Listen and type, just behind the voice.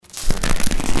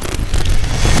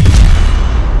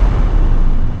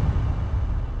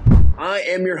I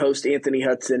am your host, Anthony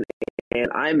Hudson, and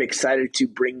I'm excited to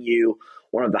bring you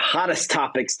one of the hottest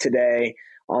topics today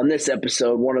on this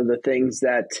episode. One of the things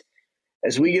that,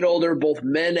 as we get older, both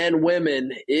men and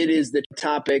women, it is the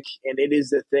topic and it is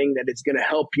the thing that is going to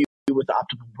help you with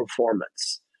optimal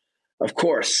performance. Of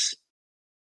course,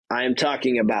 I am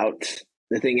talking about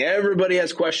the thing everybody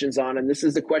has questions on, and this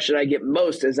is the question I get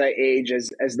most as I age,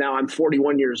 as now I'm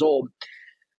 41 years old.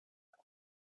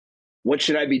 What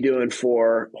should I be doing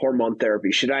for hormone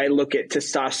therapy? Should I look at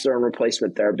testosterone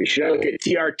replacement therapy? Should I look at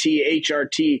TRT,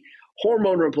 HRT,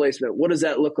 hormone replacement? What does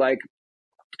that look like?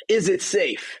 Is it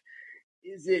safe?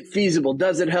 Is it feasible?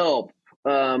 Does it help?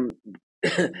 All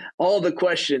the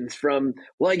questions from,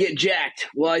 will I get jacked?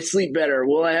 Will I sleep better?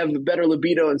 Will I have a better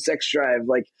libido and sex drive?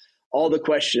 Like all the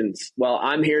questions. Well,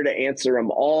 I'm here to answer them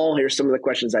all. Here's some of the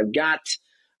questions I've got.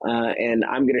 And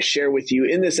I'm going to share with you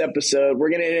in this episode.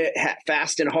 We're going to hit it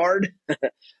fast and hard,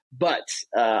 but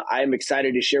I'm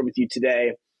excited to share with you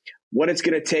today what it's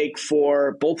going to take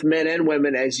for both men and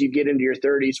women as you get into your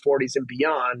 30s, 40s, and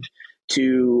beyond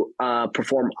to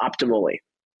perform optimally,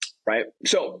 right?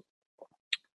 So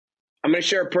I'm going to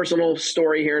share a personal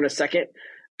story here in a second,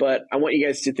 but I want you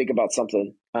guys to think about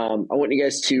something. I want you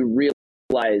guys to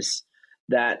realize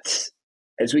that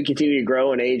as we continue to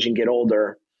grow and age and get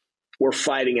older, we're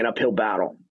fighting an uphill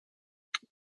battle.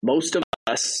 Most of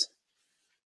us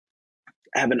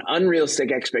have an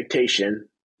unrealistic expectation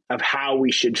of how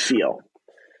we should feel.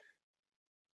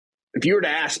 If you were to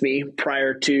ask me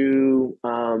prior to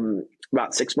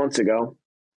about 6 months ago,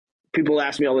 people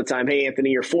ask me all the time, hey, Anthony,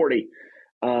 you're 40,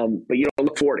 but you don't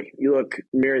look 40. You look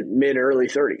mid, early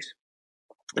 30s.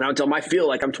 And I would tell them I feel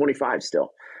like I'm 25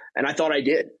 still. And I thought I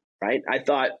did, right? I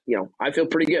thought, I feel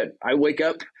pretty good. I wake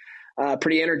up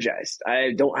pretty energized.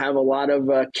 I don't have a lot of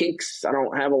kinks. I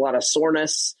don't have a lot of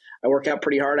soreness. I work out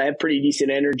pretty hard. I have pretty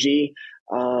decent energy.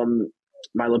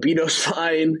 My libido's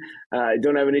fine. I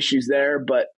don't have any issues there.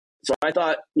 But so I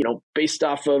thought, based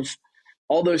off of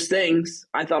all those things,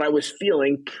 I thought I was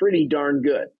feeling pretty darn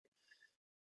good.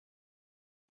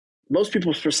 Most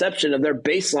people's perception of their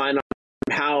baseline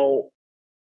on how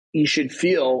you should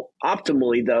feel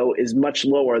optimally, though, is much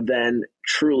lower than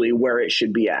truly where it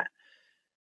should be at.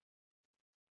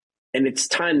 And it's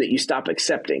time that you stop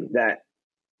accepting that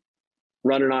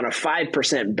running on a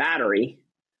 5% battery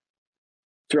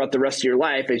throughout the rest of your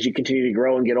life as you continue to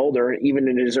grow and get older, even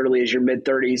in as early as your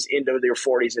mid-30s into your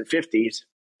 40s and 50s,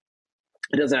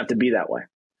 it doesn't have to be that way.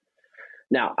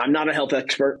 Now, I'm not a health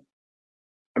expert.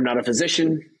 I'm not a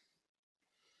physician.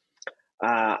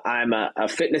 I'm a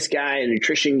fitness guy, a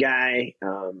nutrition guy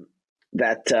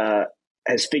that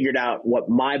has figured out what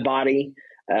my body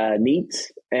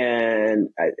needs and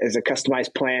as a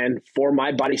customized plan for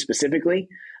my body specifically.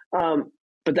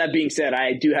 But that being said,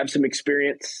 I do have some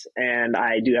experience and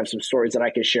I do have some stories that I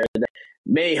can share that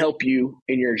may help you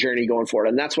in your journey going forward.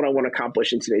 And that's what I want to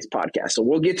accomplish in today's podcast. So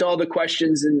we'll get to all the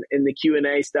questions in the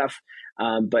Q&A stuff.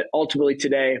 But ultimately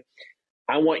today,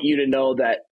 I want you to know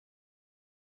that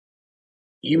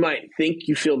you might think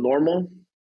you feel normal,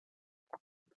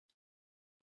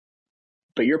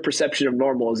 but your perception of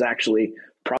normal is actually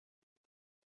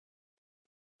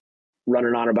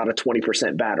running on about a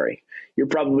 20% battery. You're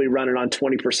probably running on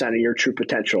 20% of your true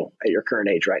potential at your current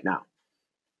age right now.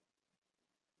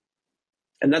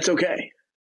 And that's okay.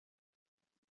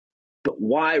 But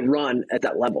why run at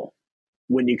that level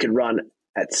when you can run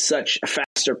at such a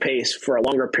faster pace for a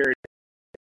longer period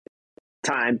of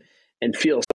time and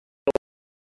feel so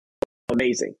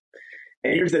amazing?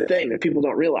 And here's the thing that people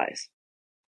don't realize.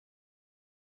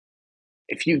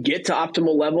 If you get to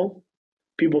optimal level,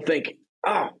 people think,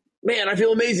 oh, man, I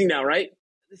feel amazing now, right?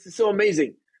 This is so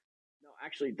amazing. No,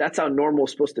 actually, that's how normal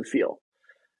is supposed to feel.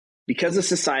 Because of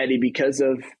society, because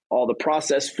of all the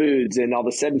processed foods and all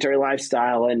the sedentary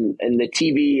lifestyle and the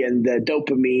TV and the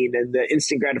dopamine and the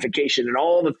instant gratification and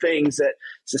all the things that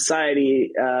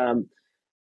society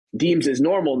deems as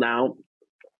normal now,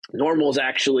 normal is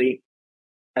actually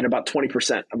at about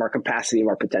 20% of our capacity of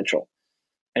our potential.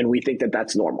 And we think that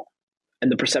that's normal.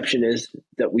 And the perception is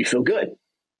that we feel good.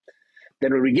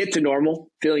 Then when we get to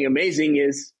normal, feeling amazing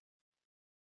is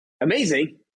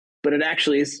amazing, but it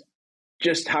actually is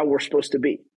just how we're supposed to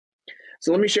be.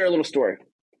 So let me share a little story.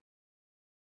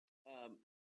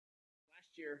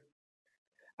 Last year,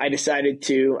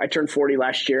 I turned 40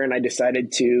 last year, and I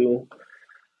decided to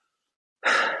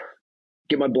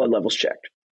get my blood levels checked.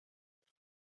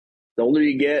 The older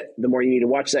you get, the more you need to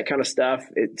watch that kind of stuff.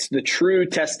 It's the true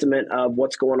testament of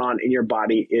what's going on in your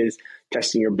body is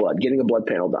testing your blood, getting a blood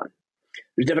panel done.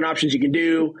 There's different options you can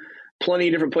do, plenty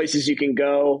of different places you can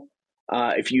go.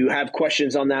 If you have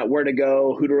questions on that, where to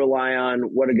go, who to rely on,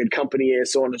 what a good company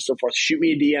is, so on and so forth, shoot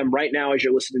me a DM right now as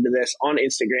you're listening to this on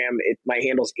Instagram. My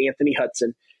handle's Anthony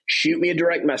Hudson. Shoot me a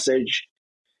direct message,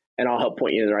 and I'll help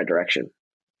point you in the right direction.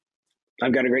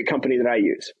 I've got a great company that I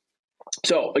use.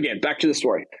 So again, back to the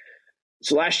story.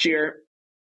 So last year,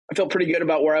 I felt pretty good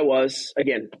about where I was.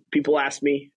 Again, people ask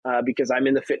me because I'm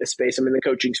in the fitness space, I'm in the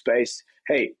coaching space.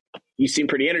 Hey, you seem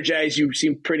pretty energized. You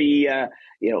seem pretty,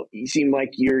 you seem like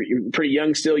you're pretty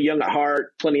young still, young at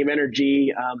heart, plenty of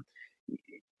energy.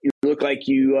 You look like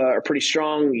you are pretty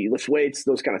strong. You lift weights,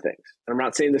 those kind of things. And I'm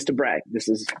not saying this to brag. This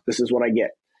is what I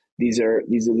get. These are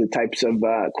the types of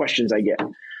questions I get.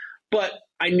 But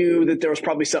I knew that there was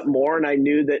probably something more, and I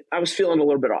knew that I was feeling a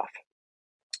little bit off.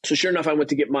 So sure enough, I went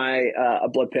to get my a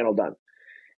blood panel done,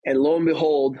 and lo and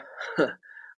behold,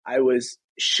 I was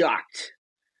shocked.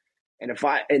 And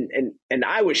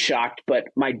I was shocked, but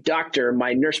my doctor,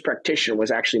 my nurse practitioner,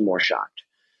 was actually more shocked.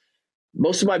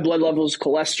 Most of my blood levels,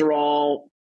 cholesterol.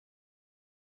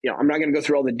 I'm not going to go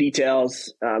through all the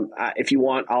details. If you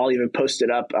want, I'll even post it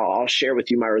up. I'll share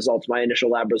with you my results, my initial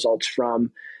lab results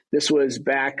from. This was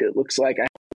back. It looks like I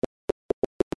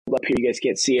up here. You guys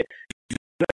can't see it.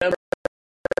 November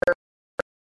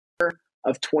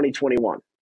of 2021.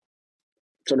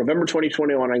 So November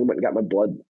 2021, I went and got my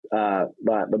blood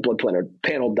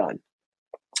panel done.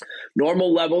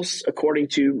 Normal levels, according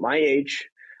to my age,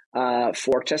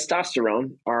 for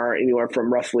testosterone are anywhere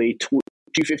from roughly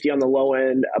 250 on the low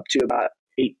end up to about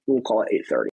 8. We'll call it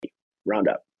 830, round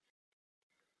up.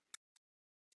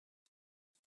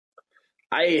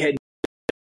 I had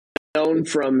known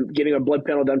from getting a blood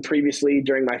panel done previously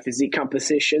during my physique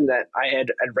competition that I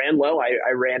ran low.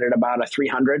 I ran at about a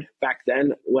 300 back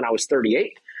then when I was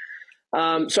 38.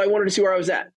 So I wanted to see where I was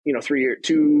at, 3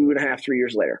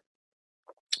 years later.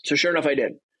 So sure enough, I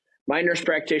did. My nurse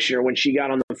practitioner, when she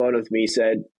got on the phone with me,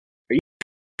 said, "Are you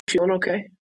feeling okay?"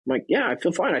 I'm like, "Yeah, I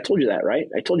feel fine. I told you that, right?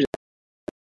 I told you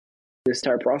this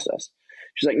entire process."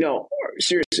 She's like, "No,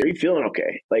 seriously, are you feeling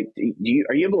okay? Like,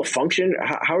 are you able to function?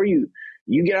 How are you?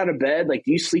 You get out of bed? Like,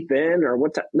 do you sleep in or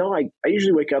what? No, I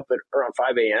usually wake up at around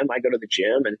 5 a.m. I go to the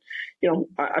gym and,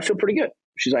 I feel pretty good."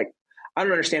 She's like, "I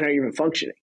don't understand how you're even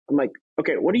functioning." I'm like,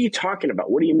 "Okay, what are you talking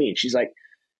about? What do you mean?" She's like,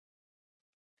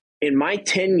 "In my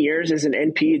 10 years as an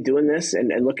NP doing this and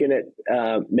looking at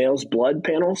males' blood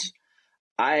panels,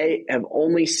 I have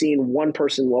only seen one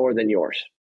person lower than yours.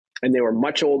 And they were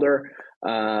much older,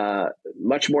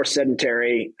 much more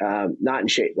sedentary, not in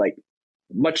shape, like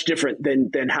much different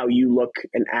than how you look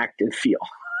and act and feel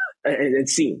and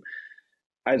seem."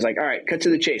 I was like, "All right, cut to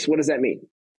the chase. What does that mean?"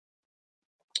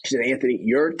 She said, "Anthony,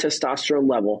 your testosterone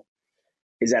level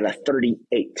is at a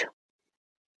 38.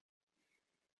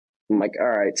 I'm like, "All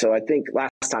right." So I think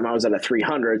last time I was at a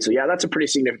 300. So yeah, that's a pretty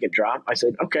significant drop. I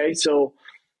said, "Okay, so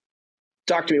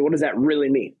talk to me. What does that really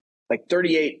mean?" Like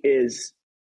 38 is,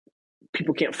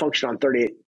 people can't function on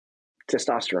 38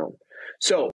 testosterone.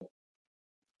 So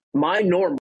my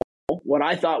normal, what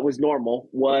I thought was normal,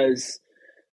 was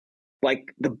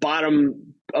like the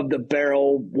bottom of the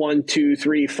barrel, 1, 2,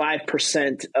 3,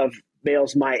 5% of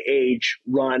males my age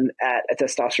run at a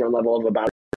testosterone level of about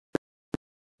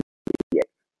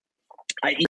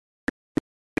 8.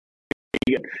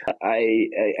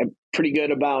 I'm pretty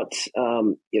good about,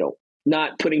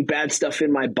 not putting bad stuff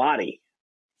in my body.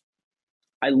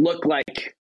 I look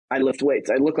like I lift weights.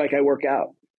 I look like I work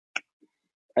out.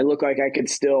 I look like I could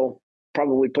still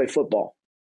probably play football.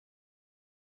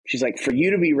 She's like, "For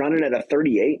you to be running at a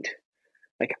 38,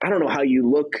 like, I don't know how you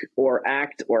look or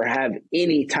act or have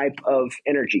any type of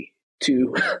energy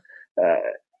to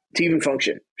even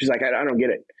function." She's like, I don't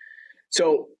get it."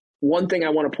 So one thing I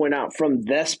want to point out from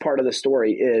this part of the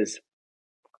story is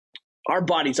our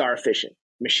bodies are efficient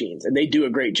machines and they do a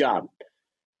great job.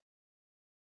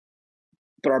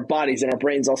 But our bodies and our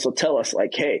brains also tell us,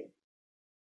 like, hey,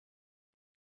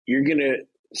 you're going to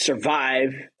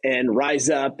survive and rise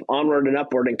up, onward and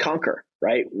upward, and conquer,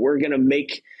 right? We're going to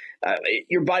make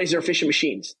your bodies are efficient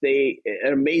machines.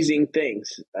 Amazing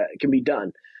things can be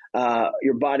done.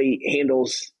 Your body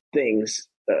handles things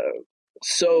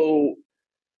so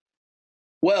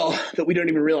well that we don't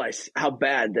even realize how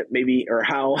bad that maybe, or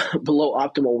how below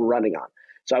optimal we're running on.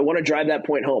 So I want to drive that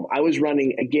point home. I was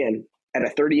running again at a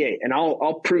 38, and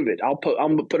I'll prove it. I'm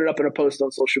gonna put it up in a post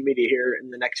on social media here in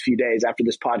the next few days after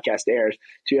this podcast airs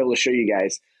to be able to show you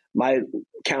guys. My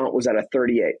count was at a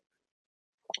 38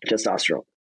 testosterone.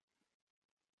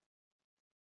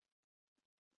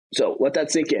 So let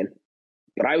that sink in.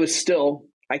 But I was still,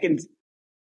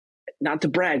 not to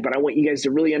brag, but I want you guys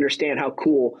to really understand how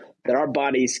cool that our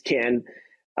bodies can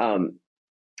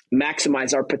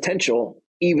maximize our potential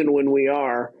even when we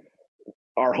are,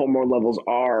 our hormone levels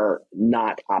are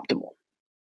not optimal.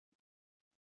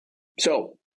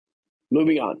 So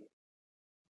moving on.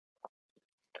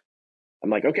 I'm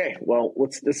like, okay, well,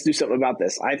 let's do something about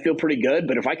this. I feel pretty good,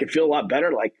 but if I could feel a lot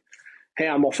better, like, hey,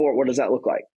 I'm all for it. What does that look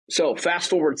like? So fast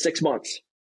forward 6 months.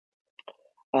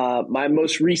 My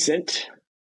most recent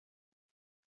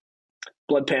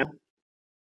blood panel.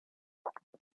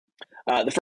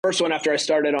 The first one after I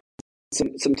started on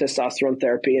some testosterone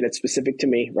therapy, and it's specific to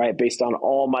me, right? Based on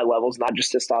all my levels, not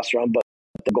just testosterone, but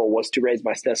the goal was to raise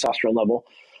my testosterone level.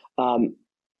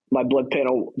 My blood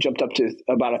panel jumped up to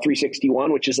about a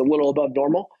 361, which is a little above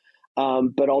normal.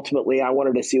 But ultimately, I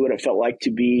wanted to see what it felt like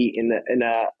to be in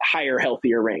a higher,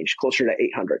 healthier range, closer to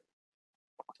 800.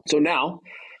 So now,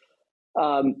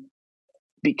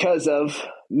 because of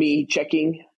me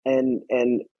checking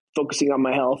and focusing on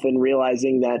my health and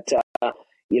realizing that,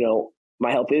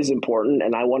 my health is important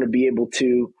and I want to be able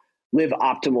to live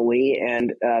optimally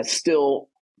and still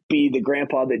be the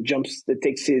grandpa that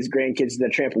takes his grandkids to the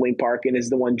trampoline park and is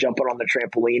the one jumping on the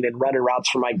trampoline and running routes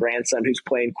for my grandson who's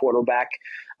playing quarterback.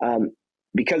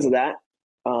 Because of that,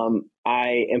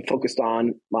 I am focused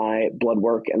on my blood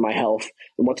work and my health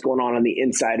and what's going on the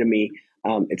inside of me.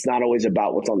 It's not always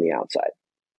about what's on the outside.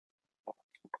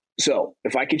 So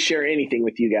if I could share anything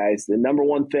with you guys, the number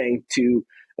one thing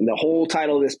and the whole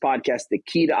title of this podcast, the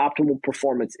key to optimal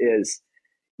performance is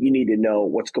you need to know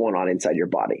what's going on inside your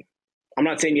body. I'm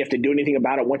not saying you have to do anything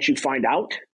about it once you find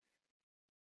out,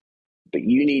 but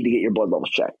you need to get your blood levels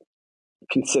checked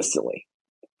consistently.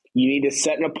 You need to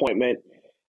set an appointment.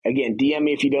 Again, DM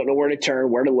me if you don't know where to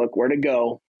turn, where to look, where to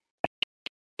go. I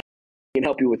can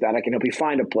help you with that. I can help you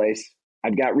find a place.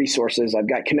 I've got resources. I've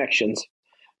got connections.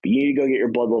 But you need to go get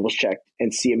your blood levels checked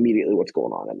and see immediately what's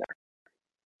going on in there.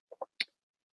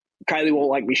 Kylie won't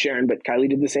like me sharing, but Kylie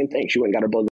did the same thing. She went and got her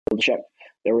blood levels checked.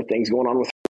 There were things going on with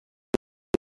her.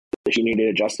 She needed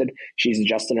adjusted. She's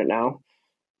adjusting it now.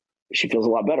 She feels a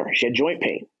lot better. She had joint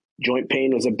pain. Joint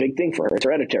pain was a big thing for her. It's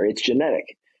hereditary. It's genetic,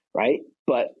 right?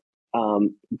 But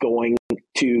going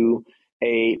to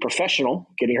a professional,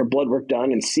 getting her blood work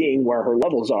done and seeing where her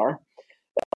levels are,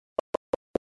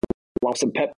 along with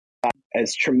some pep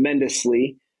has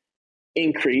tremendously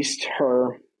increased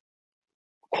her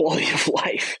quality of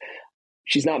life.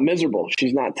 She's not miserable.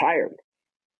 She's not tired.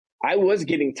 I was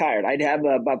getting tired. I'd have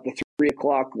about the 3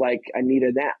 o'clock, like I need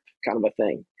a nap kind of a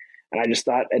thing. And I just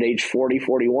thought at age 40,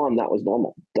 41, that was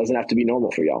normal. Doesn't have to be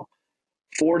normal for y'all.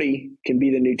 40 can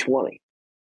be the new 20,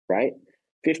 right?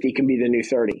 50 can be the new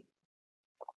 30.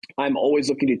 I'm always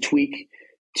looking to tweak,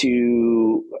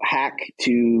 to hack,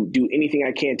 to do anything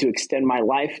I can to extend my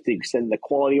life, to extend the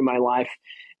quality of my life,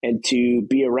 and to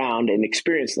be around and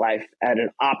experience life at an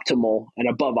optimal and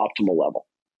above optimal level.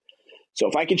 So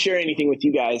if I can share anything with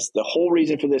you guys, the whole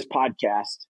reason for this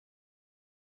podcast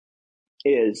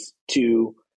is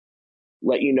to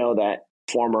let you know that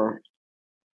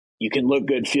you can look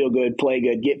good, feel good, play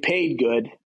good, get paid good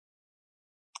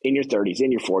in your 30s,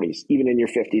 in your 40s, even in your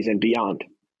 50s and beyond.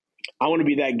 I want to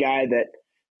be that guy that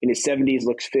in his 70s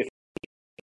looks 50,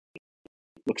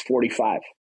 looks 45.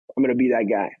 I'm going to be that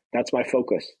guy. That's my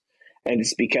focus. And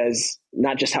it's because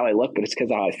not just how I look, but it's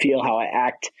because how I feel, how I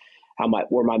act,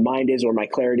 where my mind is, where my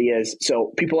clarity is.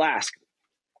 So people ask.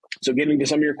 So getting to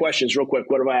some of your questions real quick.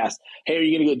 What have I asked? Hey, are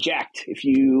you going to get jacked if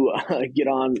you get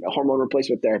on hormone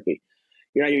replacement therapy?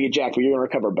 You're not going to get jacked, but you're going to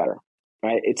recover better,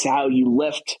 right? It's how you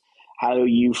lift, how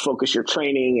you focus your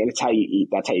training, and it's how you eat.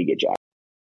 That's how you get jacked.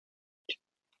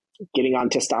 Getting on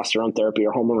testosterone therapy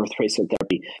or hormone replacement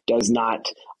therapy does not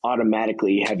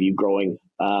automatically have you growing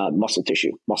muscle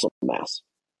tissue, muscle mass.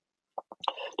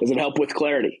 Does it help with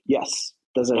clarity? Yes.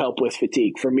 Does it help with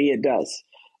fatigue? For me, it does.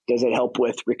 Does it help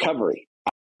with recovery?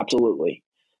 Absolutely.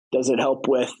 Does it help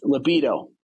with libido?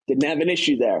 Didn't have an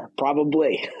issue there.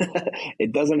 Probably.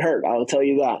 It doesn't hurt. I'll tell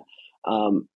you that.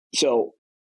 So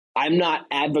I'm not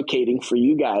advocating for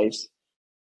you guys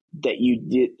that you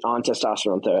get on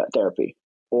testosterone therapy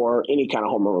or any kind of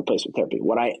hormone replacement therapy.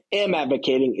 What I am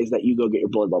advocating is that you go get your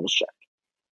blood levels checked.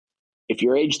 If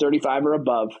you're age 35 or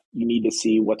above, you need to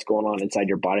see what's going on inside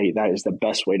your body. That is the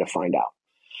best way to find out.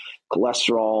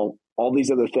 Cholesterol, all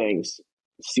these other things,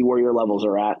 see where your levels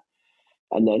are at,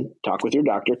 and then talk with your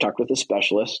doctor, talk with a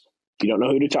specialist. If you don't know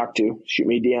who to talk to, shoot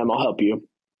me a DM, I'll help you.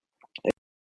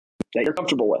 That you're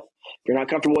comfortable with. If you're not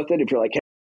comfortable with it, if you're like,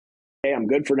 hey, I'm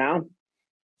good for now,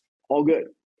 all good.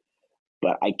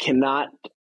 But I cannot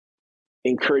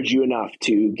encourage you enough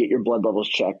to get your blood levels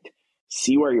checked,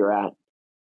 see where you're at,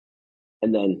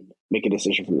 and then make a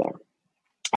decision from there.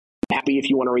 I'm happy if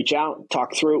you want to reach out,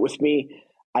 talk through it with me.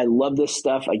 I love this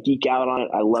stuff. I geek out on it.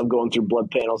 I love going through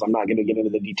blood panels. I'm not going to get into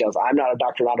the details. I'm not a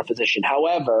doctor, not a physician.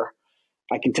 However,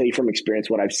 I can tell you from experience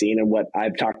what I've seen and what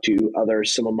I've talked to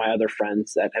others, some of my other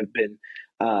friends that have been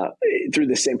through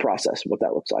the same process, what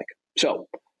that looks like. So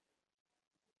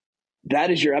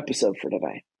that is your episode for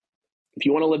today. If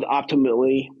you want to live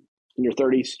optimally in your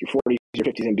 30s, your 40s, your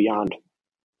 50s, and beyond,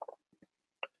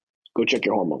 go check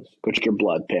your hormones. Go check your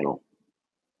blood panel.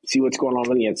 See what's going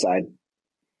on the inside.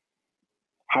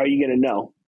 How are you going to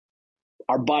know?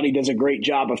 Our body does a great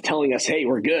job of telling us, hey,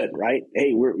 we're good, right?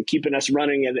 Hey, we're keeping us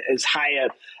running at as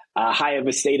high of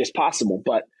a state as possible.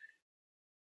 But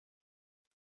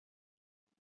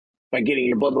by getting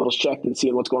your blood levels checked and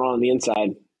seeing what's going on the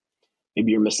inside,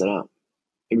 maybe you're missing out.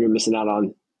 Maybe you're missing out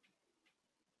on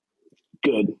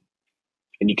good,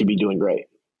 and you could be doing great.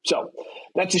 So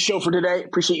that's the show for today.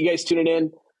 Appreciate you guys tuning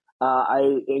in.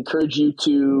 I encourage you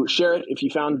to share it if you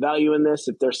found value in this.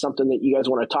 If there's something that you guys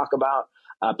want to talk about,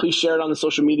 please share it on the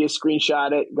social media,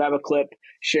 screenshot it, grab a clip,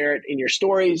 share it in your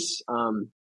stories,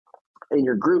 in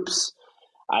your groups.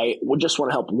 I would just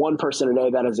want to help one person a day.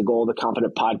 That is the goal of the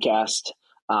Confident Podcast.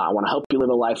 I want to help you live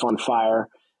a life on fire.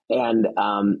 And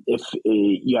if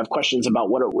you have questions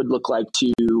about what it would look like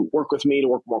to work with me, to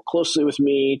work more closely with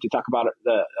me, to talk about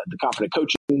the Confident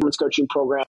Coaching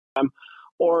program,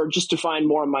 or just to find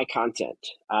more of my content,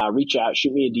 reach out,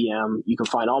 shoot me a DM. You can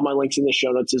find all my links in the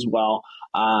show notes as well.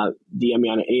 DM me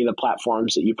on any of the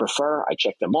platforms that you prefer. I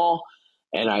check them all.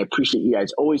 And I appreciate you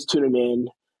guys always tuning in.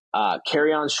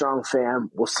 Carry on strong,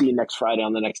 fam. We'll see you next Friday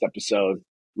on the next episode.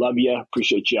 Love you.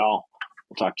 Appreciate y'all.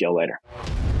 We'll talk to y'all later.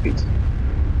 Peace.